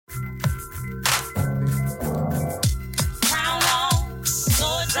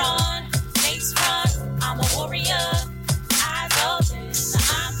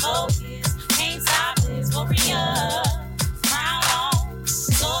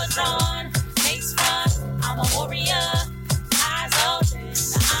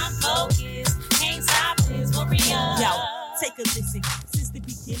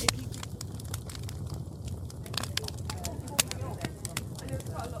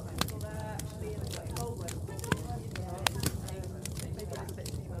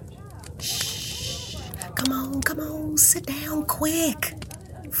come on, sit down quick.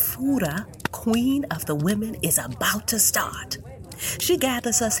 Fura, Queen of the Women, is about to start. She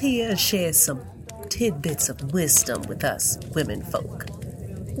gathers us here and shares some tidbits of wisdom with us women folk.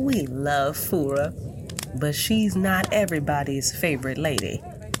 We love Fura, but she's not everybody's favorite lady.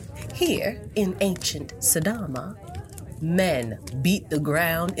 Here in ancient Sidama, men beat the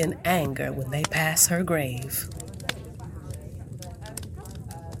ground in anger when they pass her grave.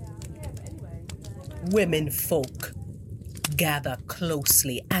 Women folk, gather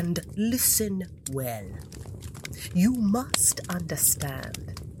closely and listen well. You must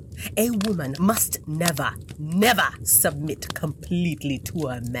understand, a woman must never submit completely to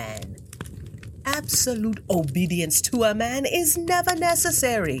a man. Absolute obedience to a man is never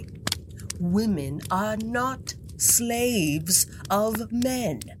necessary. Women are not slaves of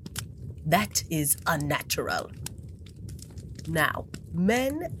men. That is unnatural. Now,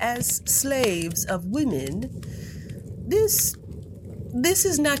 men as slaves of women, this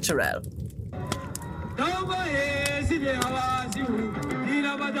is natural.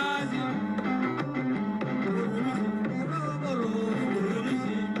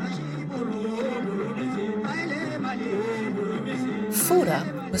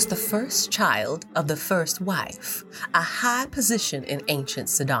 Fura was the first child of the first wife, a high position in ancient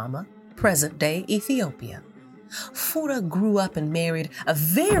Sidama, present-day Ethiopia. Fura grew up and married a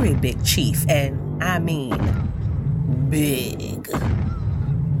very big chief, and I mean big.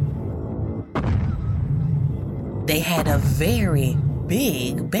 They had a very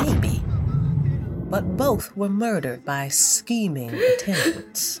big baby, but both were murdered by scheming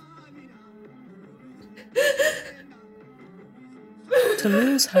attendants. To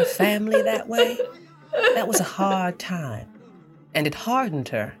lose her family that way, that was a hard time, and it hardened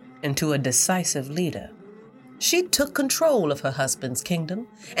her into a decisive leader. She took control of her husband's kingdom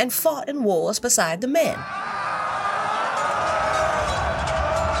and fought in wars beside the men.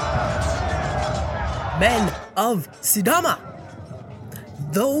 Men of Sidama,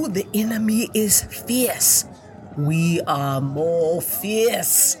 though the enemy is fierce, we are more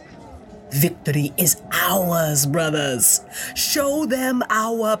fierce. Victory is ours, brothers. Show them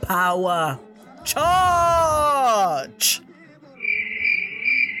our power. Charge!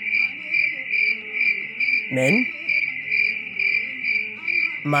 Men?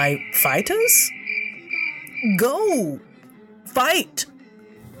 My fighters? Go! Fight!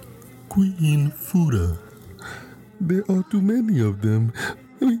 Queen Fura, there are too many of them.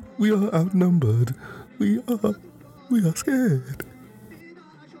 We are outnumbered. We are scared.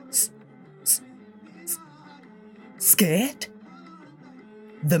 Scared?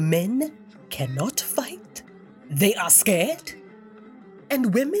 The men cannot fight? They are scared?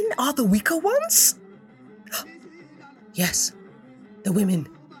 And women are the weaker ones? Yes, the women.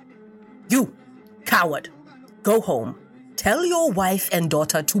 You, coward, go home. Tell your wife and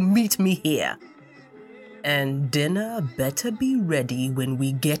daughter to meet me here. And dinner better be ready when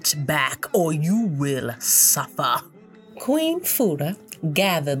we get back, or you will suffer. Queen Fura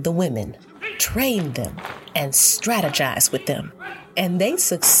gathered the women, trained them, and strategized with them, and they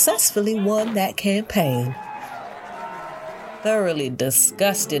successfully won that campaign. Thoroughly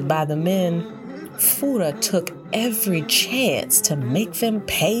disgusted by the men, Fura took every chance to make them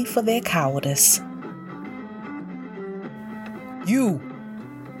pay for their cowardice. You,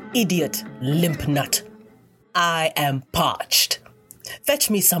 idiot limp nut, I am parched. Fetch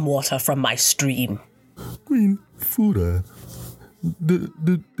me some water from my stream. Queen Fura,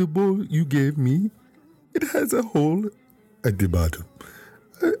 the bowl you gave me, it has a hole at the bottom.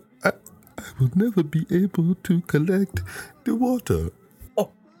 I will never be able to collect the water.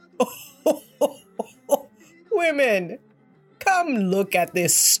 Women, come look at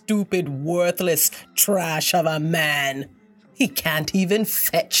this stupid, worthless trash of a man. He can't even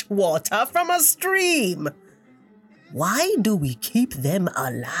fetch water from a stream. Why do we keep them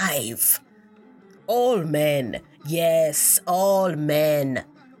alive? All men, yes, all men,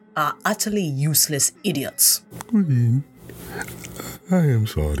 are utterly useless idiots. Queen, I am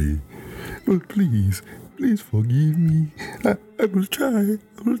sorry. But please forgive me. I will try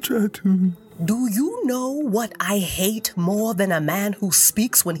to. Do you know what I hate more than a man who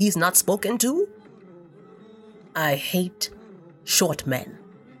speaks when he's not spoken to? I hate short men.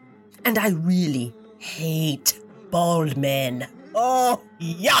 And I really hate bald men. Oh,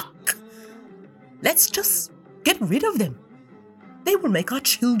 yuck! Let's just get rid of them. They will make our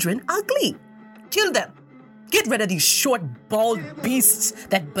children ugly. Kill them. Get rid of these short, bald beasts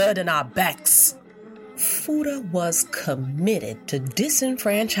that burden our backs. Fura was committed to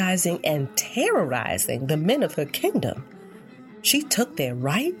disenfranchising and terrorizing the men of her kingdom. She took their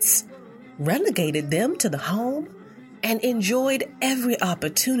rights relegated them to the home, and enjoyed every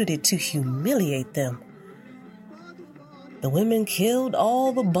opportunity to humiliate them. The women killed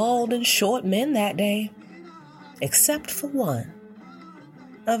all the bald and short men that day, except for one,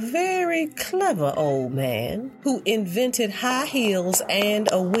 a very clever old man who invented high heels and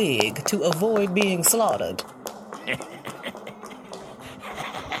a wig to avoid being slaughtered.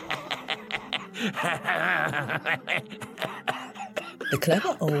 The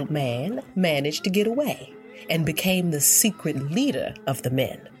clever old man managed to get away and became the secret leader of the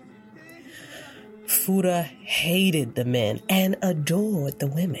men. Fura hated the men and adored the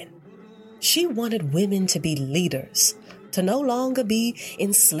women. She wanted women to be leaders, to no longer be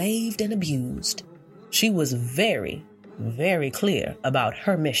enslaved and abused. She was very, very clear about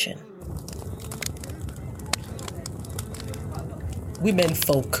her mission. Women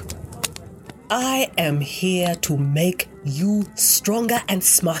folk, I am here to make you stronger and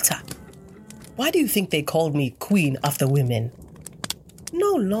smarter. Why do you think they called me Queen of the Women?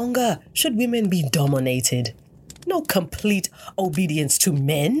 No longer should women be dominated. No complete obedience to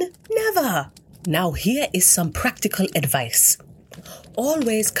men. Never. Now here is some practical advice.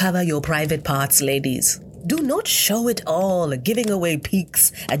 Always cover your private parts, ladies. Do not show it all, giving away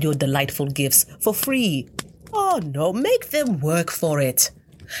peeks at your delightful gifts for free. Oh no, make them work for it.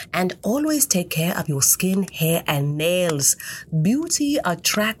 And always take care of your skin, hair, and nails. Beauty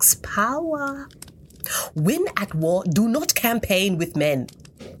attracts power. When at war, do not campaign with men.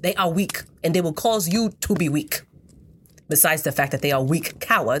 They are weak, and they will cause you to be weak. Besides the fact that they are weak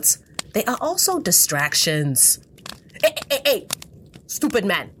cowards, they are also distractions. Hey, stupid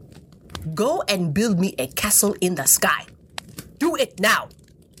man. Go and build me a castle in the sky. Do it now.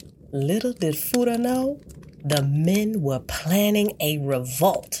 Little did Fura know, the men were planning a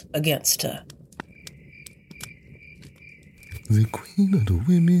revolt against her. The Queen of the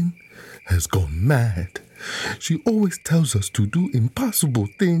Women has gone mad. She always tells us to do impossible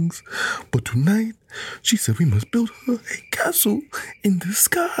things, but tonight she said we must build her a castle in the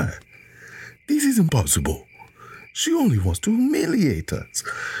sky. This is impossible. She only wants to humiliate us.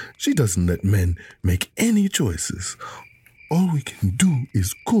 She doesn't let men make any choices. All we can do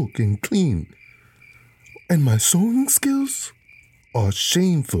is cook and clean. And my sewing skills are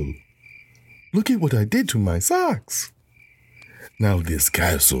shameful. Look at what I did to my socks. Now this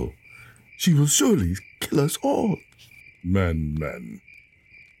castle, she will surely kill us all. Man,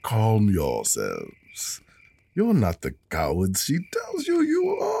 calm yourselves. You're not the cowards she tells you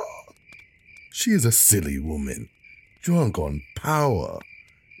you are. She is a silly woman, drunk on power.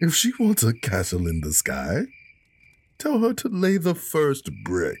 If she wants a castle in the sky, tell her to lay the first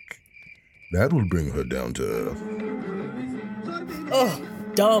brick. That will bring her down to earth. Oh,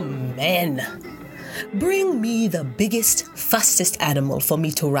 dumb men. Bring me the biggest, fastest animal for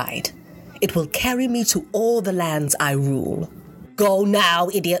me to ride. It will carry me to all the lands I rule. Go now,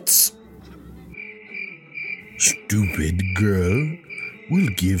 idiots. Stupid girl. We'll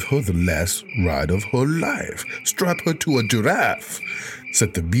give her the last ride of her life. Strap her to a giraffe.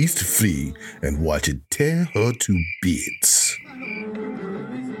 Set the beast free and watch it tear her to bits.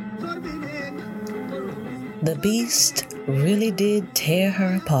 The beast really did tear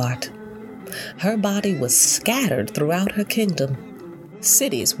her apart. Her body was scattered throughout her kingdom.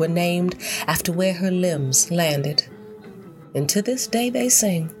 Cities were named after where her limbs landed. And to this day they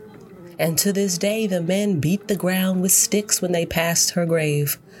sing. And to this day the men beat the ground with sticks when they passed her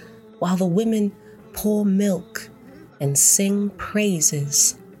grave, while the women pour milk and sing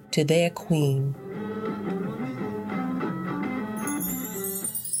praises to their queen.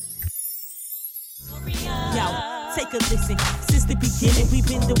 Take a listen. Since the beginning, we've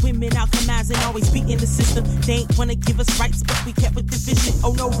been the women alchemizing, always beating the system. They ain't wanna give us rights, but we kept with the vision.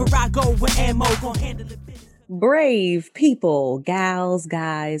 Oh no, where I go, with ammo, gon' handle it. Brave people, gals,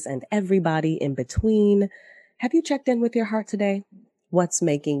 guys, and everybody in between. Have you checked in with your heart today? What's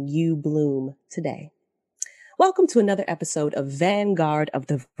making you bloom today? Welcome to another episode of Vanguard of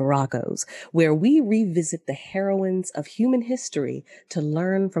the Viragos, where we revisit the heroines of human history to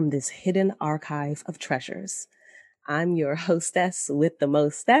learn from this hidden archive of treasures. I'm your hostess with the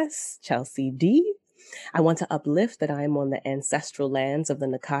mostess, Chelsea D. I want to uplift that I am on the ancestral lands of the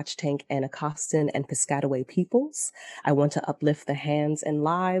Nacotchtank, Anacostan, and Piscataway peoples. I want to uplift the hands and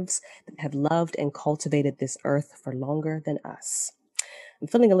lives that have loved and cultivated this earth for longer than us. I'm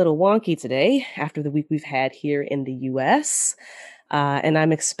feeling a little wonky today after the week we've had here in the U.S., and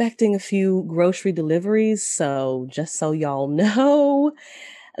I'm expecting a few grocery deliveries, so just so y'all know,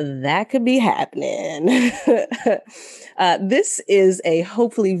 That could be happening. This is a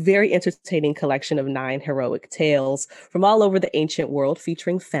hopefully very entertaining collection of 9 heroic tales from all over the ancient world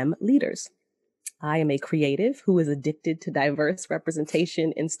featuring femme leaders. I am a creative who is addicted to diverse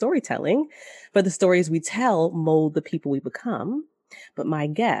representation in storytelling, for the stories we tell mold the people we become. But my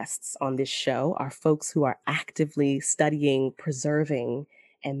guests on this show are folks who are actively studying, preserving,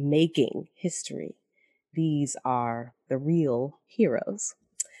 and making history. These are the real heroes.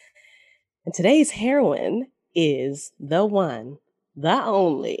 And today's heroine is the one, the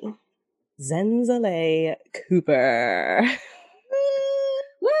only, Zenzele Cooper.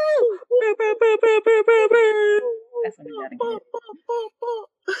 Woo! Boo, boo, boo, boo, boo, boo, boo. That's what we gotta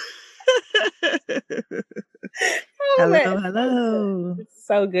get. Hello, hello.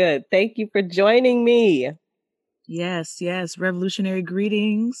 So good. Thank you for joining me. Yes, revolutionary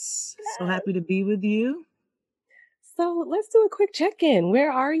greetings. So happy to be with you. So let's do a quick check-in.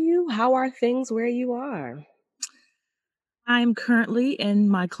 Where are you? How are things where you are? I'm currently in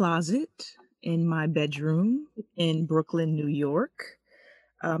my closet, in my bedroom in Brooklyn, New York,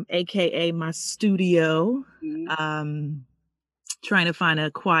 aka my studio. Trying to find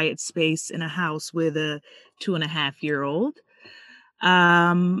a quiet space in a house with a 2.5-year-old.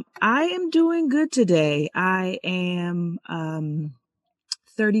 I am doing good today. I am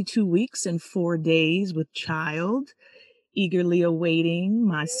 32 weeks and 4 days with child, eagerly awaiting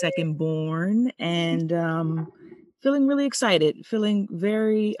my second born, and feeling really excited, feeling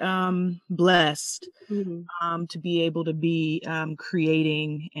very blessed to be able to be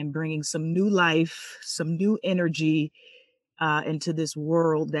creating and bringing some new life, some new energy into this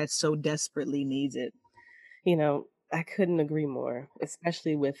world that so desperately needs it. You know, I couldn't agree more,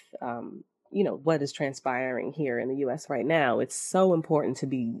 especially with, what is transpiring here in the US right now. It's so important to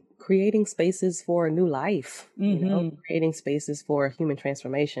be creating spaces for a new life, creating spaces for human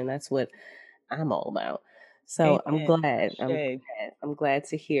transformation. That's what I'm all about. So I'm glad. I'm glad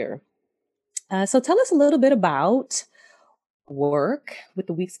to hear. So tell us a little bit about work with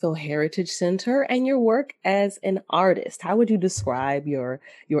the Weeksville Heritage Center and your work as an artist. How would you describe your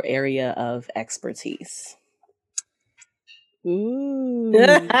area of expertise? Ooh.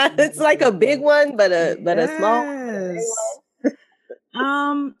 It's like a big one, but a small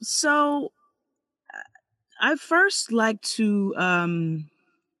one. So I first like to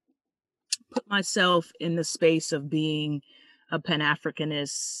put myself in the space of being a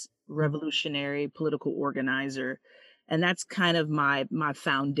Pan-Africanist, revolutionary political organizer. And that's kind of my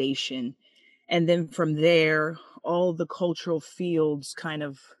foundation. And then from there, all the cultural fields kind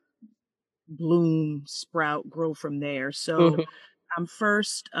of bloom, sprout, grow from there. So I'm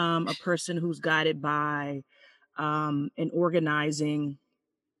first a person who's guided by and organizing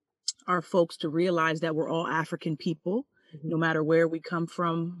our folks to realize that we're all African people, no matter where we come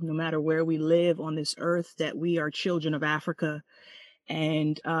from, no matter where we live on this earth, that we are children of Africa.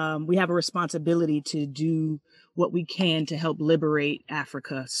 And we have a responsibility to do what we can to help liberate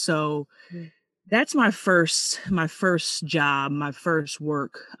Africa. So that's my first job, my first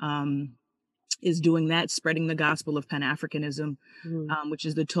work, is doing that, spreading the gospel of Pan-Africanism, which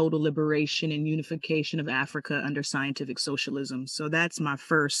is the total liberation and unification of Africa under scientific socialism. So that's my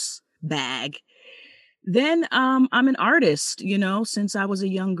first bag. Then I'm an artist, since I was a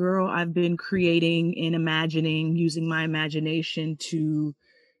young girl, I've been creating and imagining, using my imagination to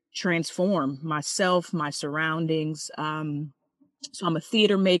transform myself, my surroundings. So I'm a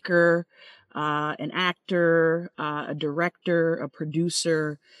theater maker, an actor, a director, a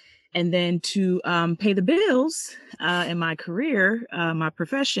producer. And then to pay the bills in my career, my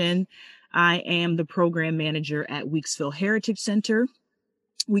profession, I am the program manager at Weeksville Heritage Center.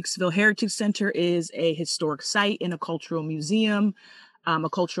 Weeksville Heritage Center is a historic site in a cultural museum, a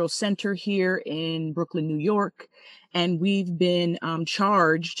cultural center here in Brooklyn, New York. And we've been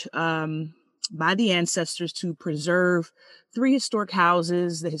charged by the ancestors to preserve 3 historic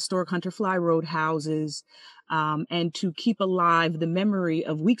houses, the historic Hunter Fly Road houses, and to keep alive the memory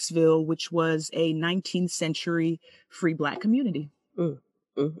of Weeksville, which was a 19th century free Black community. And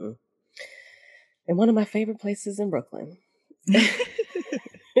one of my favorite places in Brooklyn.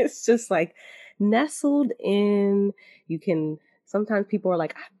 It's just like nestled in, sometimes people are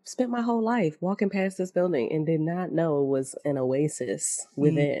like, I spent my whole life walking past this building and did not know it was an oasis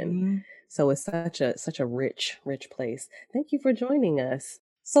within. So it's such a rich, rich place. Thank you for joining us.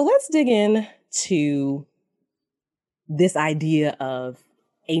 So let's dig in to this idea of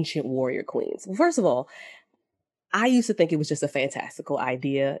ancient warrior queens. Well, first of all, I used to think it was just a fantastical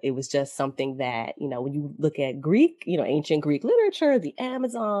idea. It was just something that, when you look at Greek, ancient Greek literature, the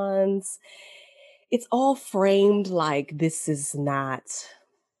Amazons, it's all framed like this is not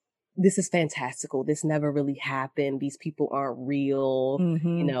this is fantastical. This never really happened. These people aren't real.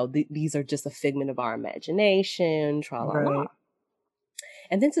 These are just a figment of our imagination, tra la la. Right.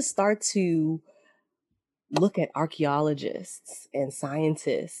 And then to start to look at archaeologists and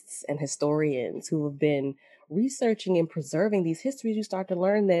scientists and historians who have been researching and preserving these histories, you start to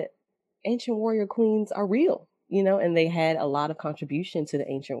learn that ancient warrior queens are real, and they had a lot of contribution to the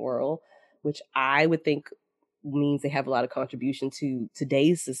ancient world, which I would think means they have a lot of contribution to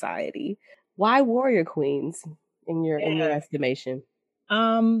today's society. Why warrior queens in your estimation?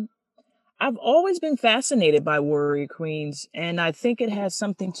 I've always been fascinated by warrior queens, and I think it has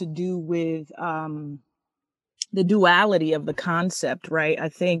something to do with the duality of the concept, right? I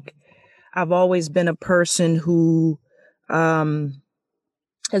think I've always been a person who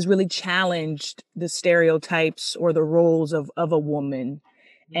has really challenged the stereotypes or the roles of a woman.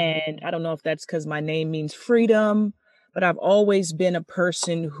 And I don't know if that's because my name means freedom, but I've always been a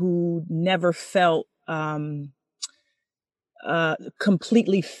person who never felt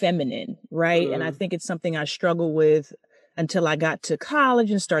completely feminine, right? And I think it's something I struggle with until I got to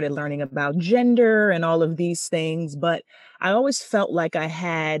college and started learning about gender and all of these things. But I always felt like I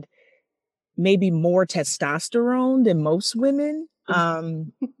had maybe more testosterone than most women.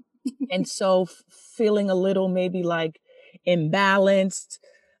 And so feeling a little maybe like imbalanced.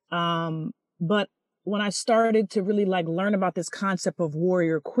 But when I started to really like learn about this concept of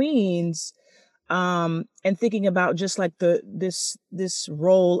warrior queens, and thinking about just like this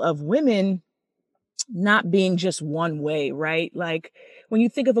role of women not being just one way, right? Like when you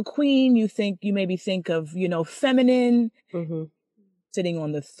think of a queen, you maybe think of, feminine, sitting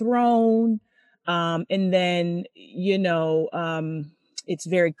on the throne. And then, it's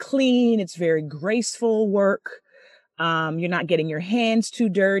very clean, it's very graceful work. You're not getting your hands too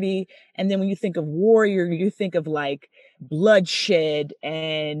dirty. And then when you think of warrior, you think of like bloodshed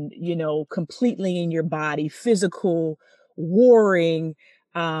and, completely in your body, physical, warring,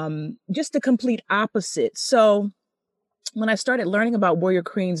 just the complete opposite. So when I started learning about warrior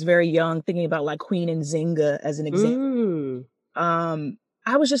queens very young, thinking about like Queen Nzinga as an example,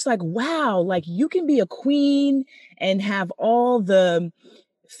 I was just like, wow, like you can be a queen and have all the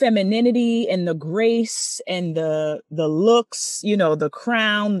femininity and the grace and the looks, the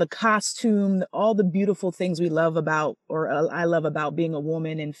crown, the costume, all the beautiful things we love about, or I love about being a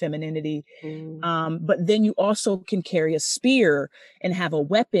woman and femininity. But then you also can carry a spear and have a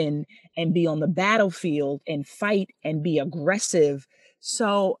weapon and be on the battlefield and fight and be aggressive.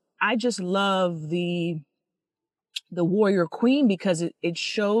 So I just love the warrior queen because it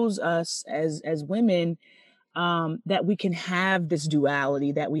shows us as women that we can have this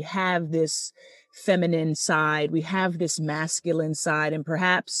duality, that we have this feminine side, we have this masculine side, and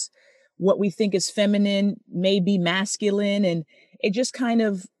perhaps what we think is feminine may be masculine. And it just kind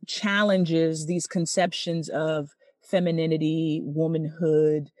of challenges these conceptions of femininity,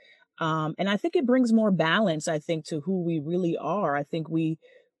 womanhood. And I think it brings more balance, I think, to who we really are. I think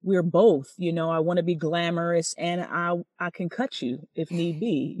we're both, I want to be glamorous and I can cut you if need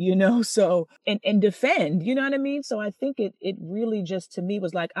be, so, and defend, you know what I mean? So I think it really just to me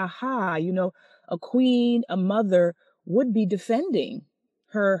was like, aha, a queen, a mother would be defending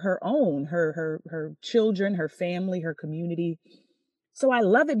her own, her children, her family, her community. So I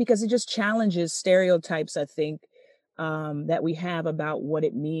love it because it just challenges stereotypes, I think, that we have about what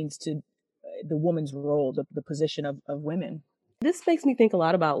it means to the woman's role, the position of women. This makes me think a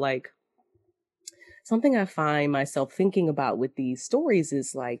lot about like something I find myself thinking about with these stories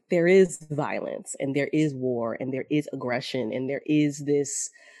is like there is violence and there is war and there is aggression and there is this.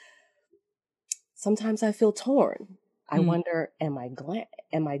 Sometimes I feel torn. I wonder, am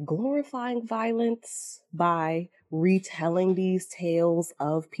I glorifying violence by retelling these tales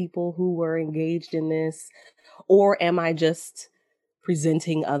of people who were engaged in this, or am I just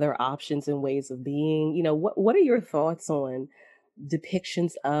presenting other options and ways of being? What are your thoughts on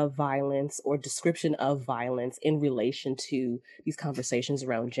depictions of violence or description of violence in relation to these conversations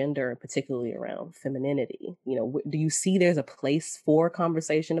around gender and particularly around femininity? Do you see there's a place for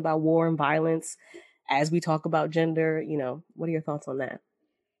conversation about war and violence as we talk about gender? What are your thoughts on that?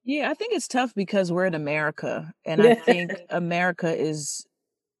 Yeah, I think it's tough because we're in America, and I think America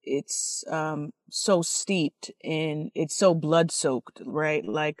it's so steeped in, it's so blood soaked, right?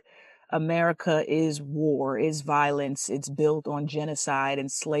 Like America is war, is violence. It's built on genocide and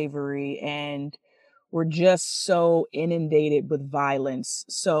slavery, and we're just so inundated with violence.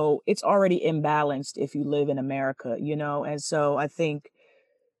 So it's already imbalanced if you live in America, And so I think,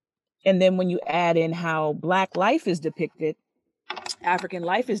 and then when you add in how Black life is depicted, African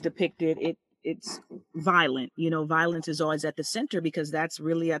life is depicted, it's violent. Violence is always at the center because that's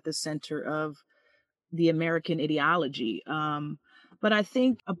really at the center of the American ideology. But I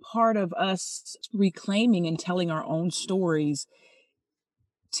think a part of us reclaiming and telling our own stories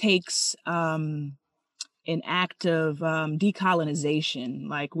takes an act of decolonization.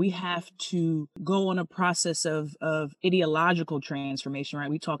 Like, we have to go on a process of ideological transformation, right?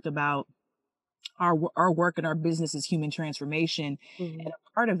 We talked about our work and our business is human transformation. And a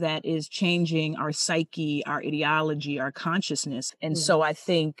part of that is changing our psyche, our ideology, our consciousness. And so I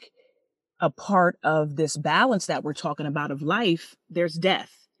think a part of this balance that we're talking about of life, there's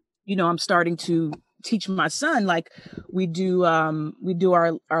death. I'm starting to teach my son, like, we do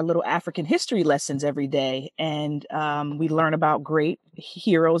our little African history lessons every day. And we learn about great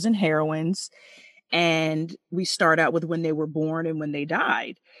heroes and heroines. And we start out with when they were born and when they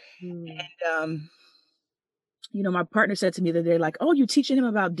died. And, my partner said to me the other day, like, oh, you're teaching him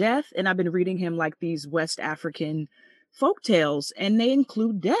about death? And I've been reading him like these West African folk tales, and they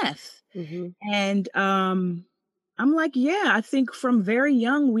include death. And I'm like, yeah, I think from very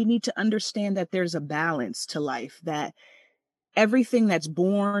young, we need to understand that there's a balance to life, that everything that's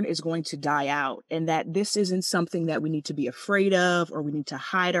born is going to die out, and that this isn't something that we need to be afraid of or we need to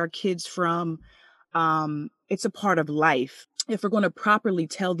hide our kids from. It's a part of life. If we're going to properly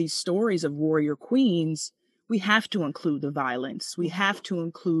tell these stories of warrior queens, we have to include the violence. We have to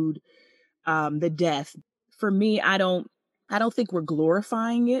include the death. For me, I don't think we're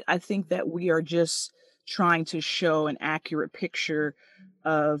glorifying it. I think that we are just trying to show an accurate picture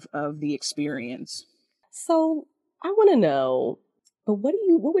of the experience. So I want to know, but what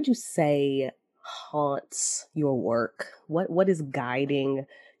would you say haunts your work? What is guiding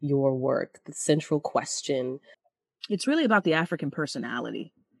your work? The central question. It's really about the African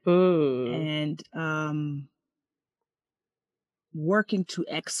personality. And working to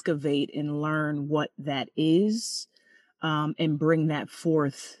excavate and learn what that is, and bring that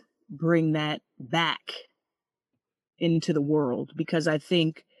forth, bring that back into the world. Because I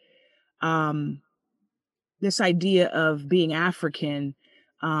think this idea of being African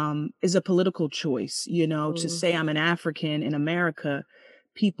is a political choice. To say I'm an African in America,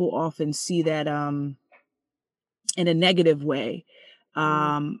 people often see that in a negative way.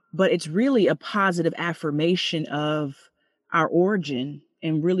 But it's really a positive affirmation of our origin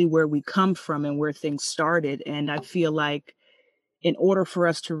and really where we come from and where things started. And I feel like in order for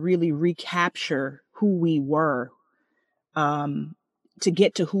us to really recapture who we were, to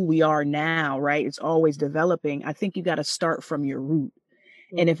get to who we are now, right? It's always developing. I think you got to start from your root.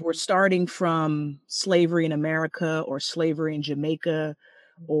 And if we're starting from slavery in America or slavery in Jamaica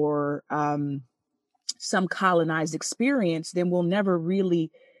or some colonized experience, then we'll never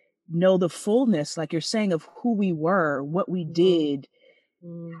really know the fullness, like you're saying, of who we were, what we did,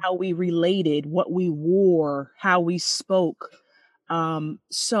 how we related, what we wore, how we spoke.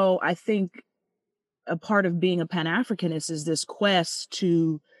 So I think a part of being a Pan-Africanist is this quest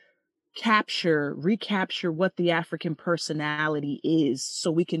to recapture what the African personality is, so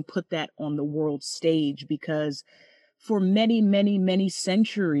we can put that on the world stage. Because for many, many, many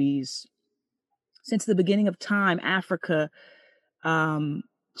centuries, since the beginning of time, Africa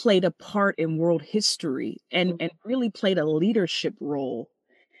played a part in world history and really played a leadership role.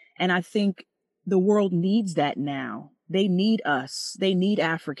 And I think the world needs that now. They need us. They need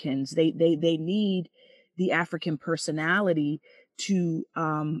Africans. They need the African personality to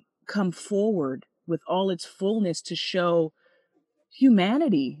come forward with all its fullness to show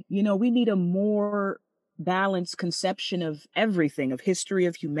humanity. We need a more balanced conception of everything, of history,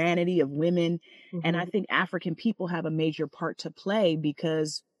 of humanity, of women. And I think African people have a major part to play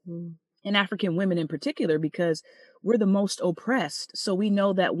because, and African women in particular, because we're the most oppressed. So we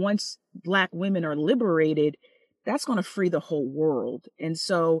know that once Black women are liberated, that's going to free the whole world. And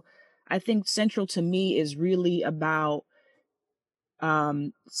so I think central to me is really about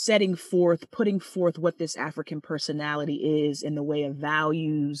setting forth, putting forth what this African personality is in the way of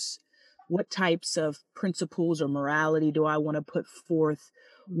values. What types of principles or morality do I want to put forth?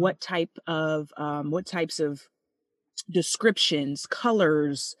 What types of descriptions,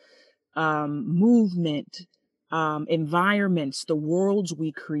 colors, movement, environments, the worlds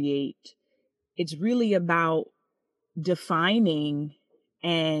we create. It's really about defining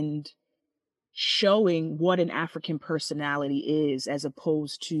and showing what an African personality is, as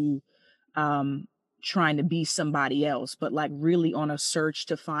opposed to trying to be somebody else, but like really on a search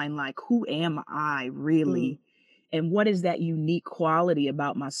to find, like, who am I really? And what is that unique quality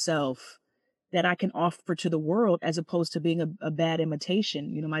about myself that I can offer to the world, as opposed to being a bad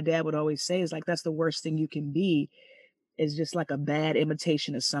imitation? My dad would always say, is like, that's the worst thing you can be, is just like a bad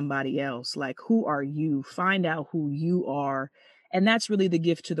imitation of somebody else. Like, who are you? Find out who you are. And that's really the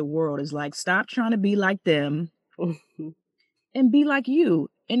gift to the world, is like, stop trying to be like them and be like you.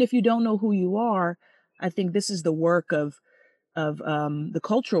 And if you don't know who you are, I think this is the work of the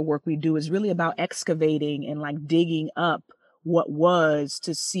cultural work we do, is really about excavating and like digging up what was,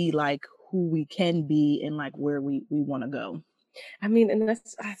 to see like who we can be and like where we want to go. I mean, and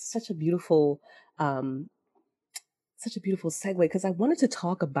that's um, such a beautiful segue, because I wanted to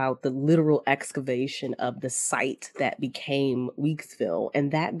talk about the literal excavation of the site that became Weeksville,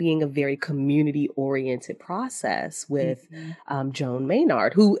 and that being a very community oriented process with Joan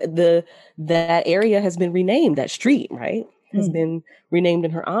Maynard, who that area has been renamed, that street, right, has been renamed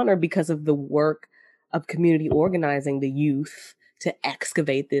in her honor because of the work of community organizing the youth to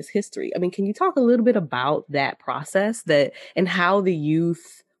excavate this history. I mean, can you talk a little bit about that process, that and how the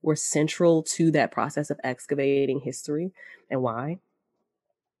youth were central to that process of excavating history, and why?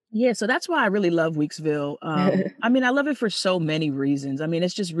 Yeah, so that's why I really love Weeksville. I mean, I love it for so many reasons. I mean,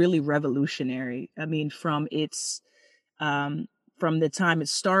 it's just really revolutionary. I mean, from the time it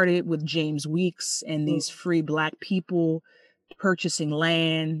started with James Weeks and these free Black people purchasing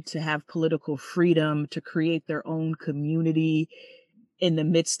land to have political freedom, to create their own community in the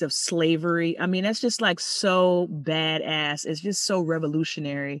midst of slavery. I mean, that's just like so badass. It's just so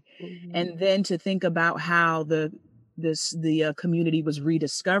revolutionary. And then to think about how the community was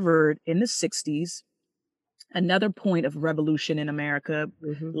rediscovered in the 60s, another point of revolution in America,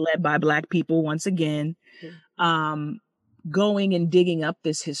 led by Black people once again, going and digging up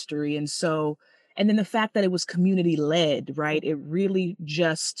this history. And so, and then the fact that it was community led, right? It really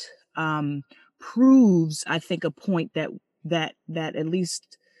just proves, I think, a point that at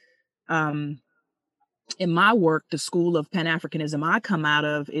least in my work, the school of Pan-Africanism I come out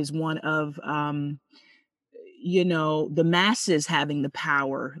of is one of the masses having the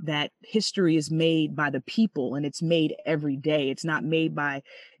power, that history is made by the people, and it's made every day. It's not made by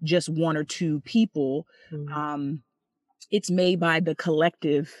just one or two people. It's made by the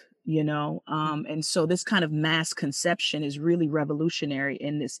collective, and so this kind of mass conception is really revolutionary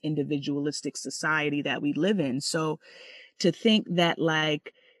in this individualistic society that we live in. So to think that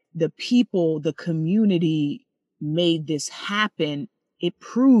like the people, the community made this happen, it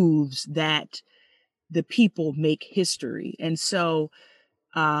proves that the people make history. And so,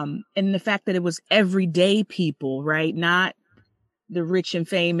 and the fact that it was everyday people, right? Not the rich and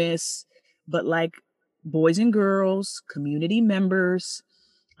famous, but like boys and girls, community members,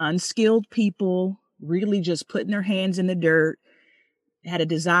 unskilled people, really just putting their hands in the dirt, had a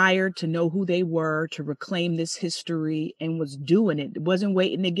desire to know who they were, to reclaim this history, and was doing it. It wasn't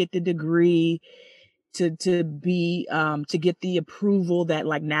waiting to get the degree, to get the approval that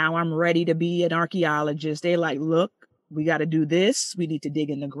like, now I'm ready to be an archaeologist. They're like, look, we got to do this. We need to dig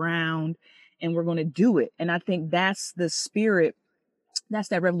in the ground, and we're going to do it. And I think that's the spirit. That's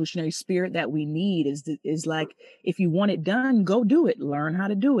that revolutionary spirit that we need, is like, if you want it done, go do it, learn how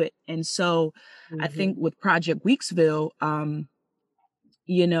to do it. And so I think with Project Weeksville,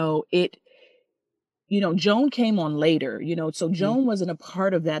 Joan came on later, so Joan wasn't a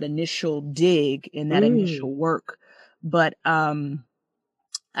part of that initial dig and that initial work. But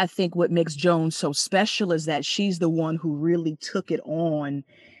I think what makes Joan so special is that she's the one who really took it on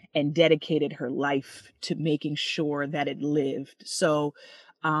and dedicated her life to making sure that it lived. So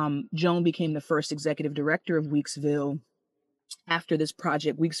Joan became the first executive director of Weeksville after this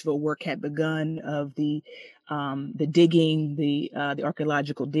Project Weeksville work had begun, of the digging, the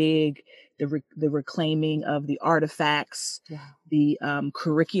archaeological dig, the reclaiming of the artifacts, the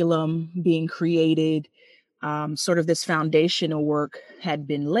curriculum being created. Sort of this foundational work had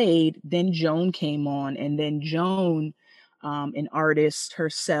been laid. Then Joan came on, and then Joan, an artist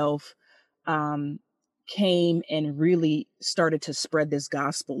herself, came and really started to spread this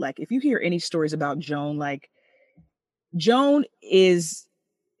gospel. Like, if you hear any stories about Joan, like, Joan is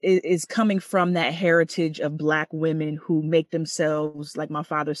coming from that heritage of Black women who make themselves, like my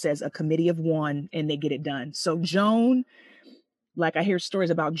father says, a committee of one, and they get it done. So Joan, like, I hear stories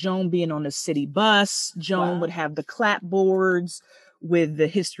about Joan being on the city bus. Joan would have the clapboards with the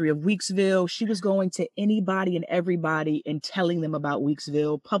history of Weeksville. She was going to anybody and everybody and telling them about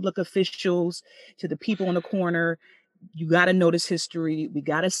Weeksville, public officials to the people on the corner. You got to know this history. We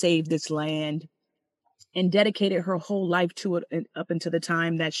got to save this land. And dedicated her whole life to it up until the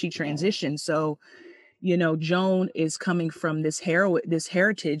time that she transitioned. So, Joan is coming from this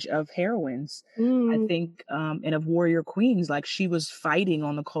heritage of heroines, I think, and of warrior queens. Like, she was fighting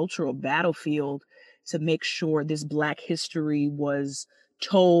on the cultural battlefield to make sure this Black history was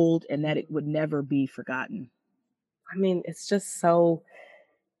told and that it would never be forgotten. I mean, it's so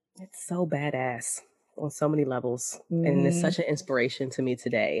badass on so many levels, and it's Mhm. such an inspiration to me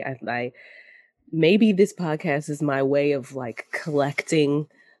today. I maybe this podcast is my way of like collecting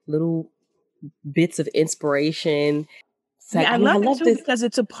little bits of inspiration. It's like, Yeah, I I mean, I love it love too this. because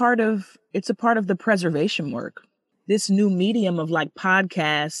it's a part of the preservation work. This new medium of like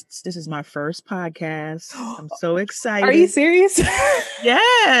podcasts. This is my first podcast. I'm so Are you excited. serious?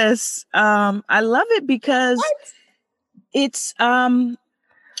 Yes. I love it because What? it's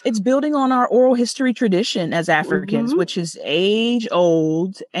it's building on our oral history tradition as Africans, Hmm. which is age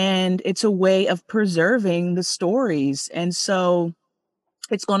old, and it's a way of preserving the stories. And so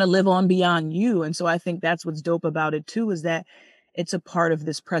it's going to live on beyond you. And so I think that's what's dope about it too, is that it's a part of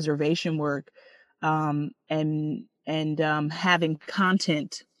this preservation work, and having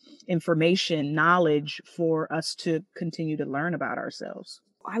content, information, knowledge for us to continue to learn about ourselves.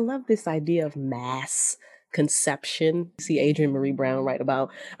 I love this idea of mass conception. You see Adrienne Marie Brown write about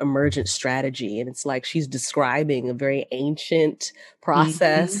emergent strategy, and it's like she's describing a very ancient Mhm.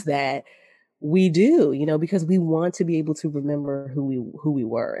 process that we do, because we want to be able to remember who we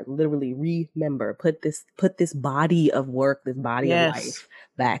were and literally remember, put this body of work, this body of Yes. life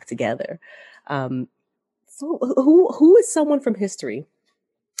back together. Um, so who is someone from history,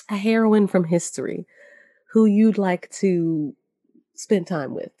 a heroine from history, who you'd like to spend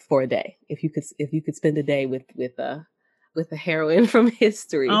time with for a day? If you could spend a day with a heroine from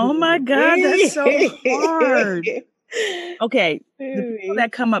history, who Oh would my God, that's so hard. it Okay, the people be?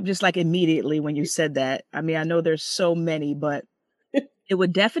 that come up just like immediately when you said that. I mean, I know there's so many, but it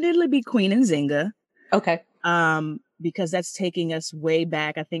would definitely be Queen Nzinga, Okay. because that's taking us way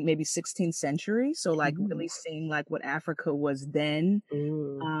back, I think maybe 16th century. So like Ooh. really seeing like what Africa was then,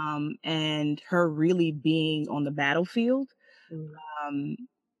 Mm, and her really being on the battlefield, mm. um,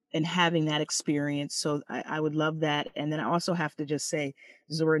 and having that experience. So I would love that. And then I also have to just say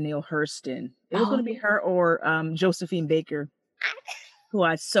Zora Neale Hurston. It was going Oh, to be yeah. her or Josephine Baker, who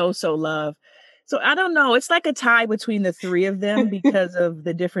I so love. So I don't know. It's like a tie between the three of them because of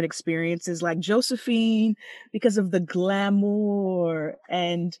the different experiences. Like Josephine, because of the glamour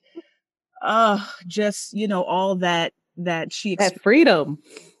and just all that she That experienced, freedom.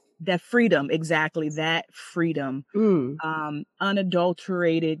 that freedom, exactly that freedom, Mm.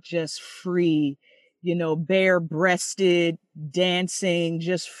 unadulterated, just free, bare breasted, dancing,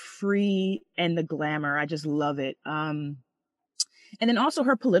 just free, and the glamour. I just love it. And then also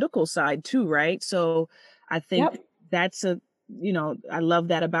her political side too, right? So I think Yep. that's I love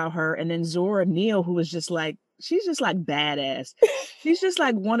that about her. And then Zora Neale, who is just like, she's just like badass. She's just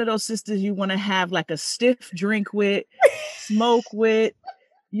like one of those sisters you want to have like a stiff drink with, smoke with,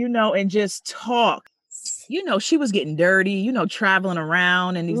 and just talk. She was getting dirty, traveling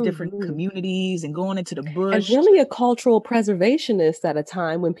around in these different Mhm. communities and going into the And bush. really a cultural preservationist at a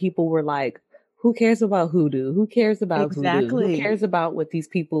time when people were like, who cares about hoodoo? Who cares about voodoo? Who Exactly. cares about what these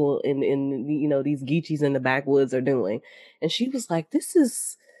people in these geechees in the backwoods are doing? And she was like, this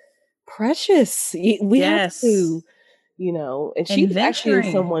is precious. We have Yes. to, and she And was actually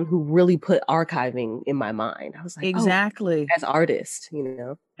venturing. someone who really put archiving in my mind. I was like, oh, Exactly. as artists.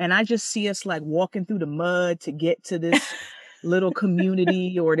 And I just see us like walking through the mud to get to this little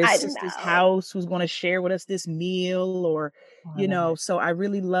community or this I sister's know. house who's going to share with us this meal, or Oh, I love it. so I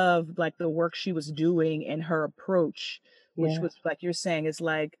really loved like the work she was doing and her approach, which Yeah. was like you're saying, is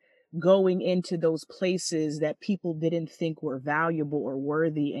like going into those places that people didn't think were valuable or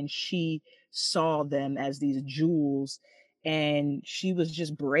worthy, and she saw them as these jewels, and she was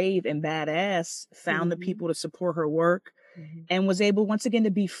just brave and badass, found the Mhm. people to support her work, Mhm. and was able once again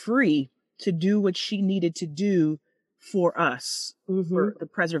to be free to do what she needed to do for us, Mhm. for the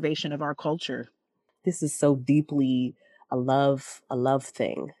preservation of our culture. This is so deeply a love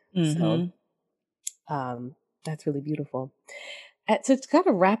thing. So, Hmm. um, that's really beautiful. To kind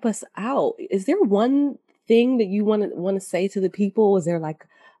of wrap us out, is there one thing that you want to say to the people? Is there like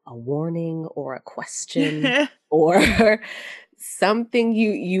a warning or a question or something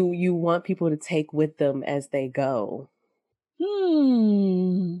you want people to take with them as they go?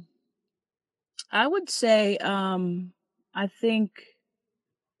 hmm. I would say, I think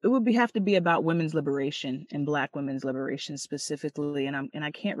it would have to be about women's liberation and Black women's liberation specifically. And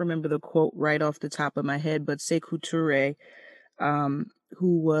I can't remember the quote right off the top of my head, but Sekou Touré, um,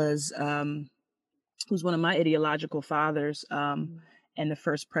 who was who's one of my ideological fathers, and the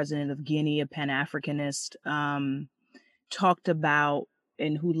first president of Guinea, a Pan Africanist, talked about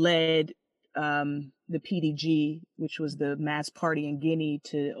and who led the PDG, which was the mass party in Guinea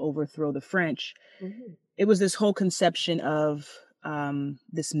to overthrow the French. Mhm. It was this whole conception of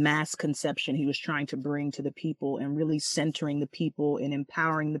this mass conception he was trying to bring to the people, and really centering the people and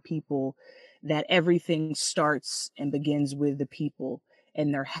empowering the people, that everything starts and begins with the people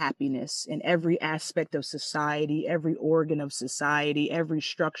and their happiness in every aspect of society, every organ of society, every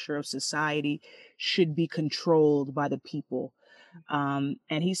structure of society should be controlled by the people. And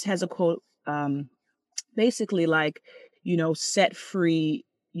he has a quote, basically like, set free,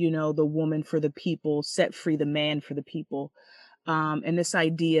 the woman for the people, set free the man for the people. And this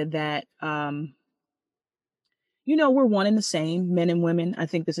idea that, we're one and the same, men and women. I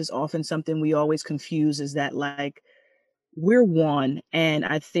think this is often something we always confuse, is that like, we're one. And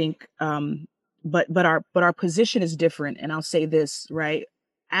I think, but our position is different. And I'll say this, right?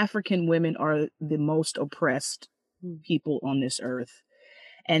 African women are the most oppressed people on this earth.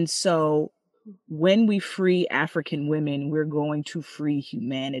 And so when we free African women, we're going to free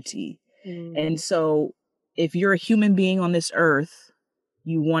humanity. And so if you're a human being on this earth,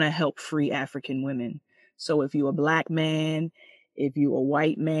 you want to help free African women. So if you're a Black man, if you're a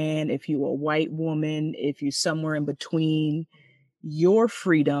white man, if you're a white woman, if you're somewhere in between, your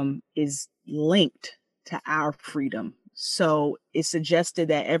freedom is linked to our freedom. So it's suggested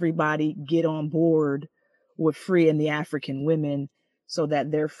that everybody get on board with freeing the African women so that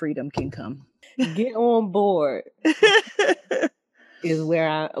their freedom can come. Get on board is where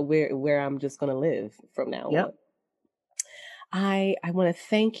I'm just going to live from now on. I want to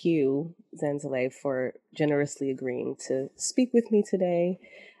thank you, Zanzale, for generously agreeing to speak with me today.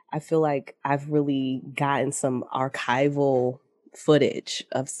 I feel like I've really gotten some archival footage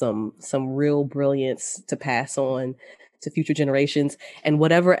of some real brilliance to pass on to future generations, and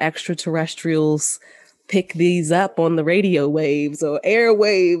whatever extraterrestrials pick these up on the radio waves or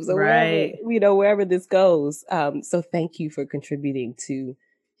airwaves or wherever, wherever this goes. So thank you for contributing to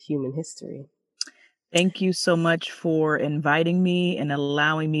human history. Thank you so much for inviting me and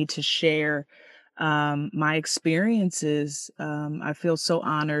allowing me to share my experiences. I feel so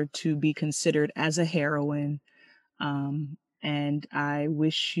honored to be considered as a heroine. And I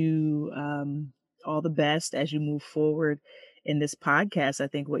wish you all the best as you move forward in this podcast. I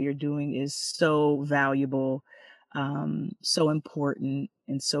think what you're doing is so valuable, so important,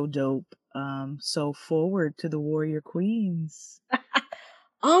 and so dope. So forward to the Warrior Queens.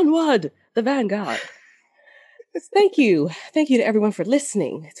 Onward, the Vanguard. Thank you. Thank you to everyone for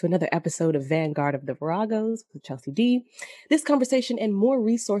listening to another episode of Vanguard of the Viragos with Chelsea D. This conversation and more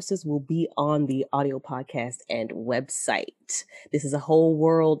resources will be on the audio podcast and website. This is a whole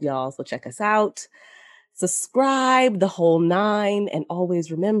world, y'all, so check us out. Subscribe, the whole 9, and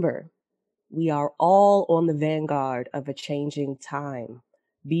always remember, we are all on the vanguard of a changing time.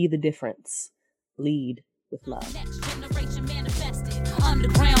 Be the difference. Lead with love. Next generation manifested.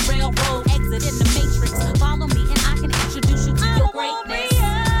 Underground railroad, exit in the matrix. Follow me and I can introduce you to your greatness.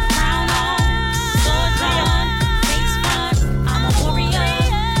 Crown on, sword drawn, face front. I'm a warrior.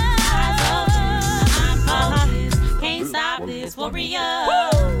 Eyes open, I'm focused. Can't stop this warrior.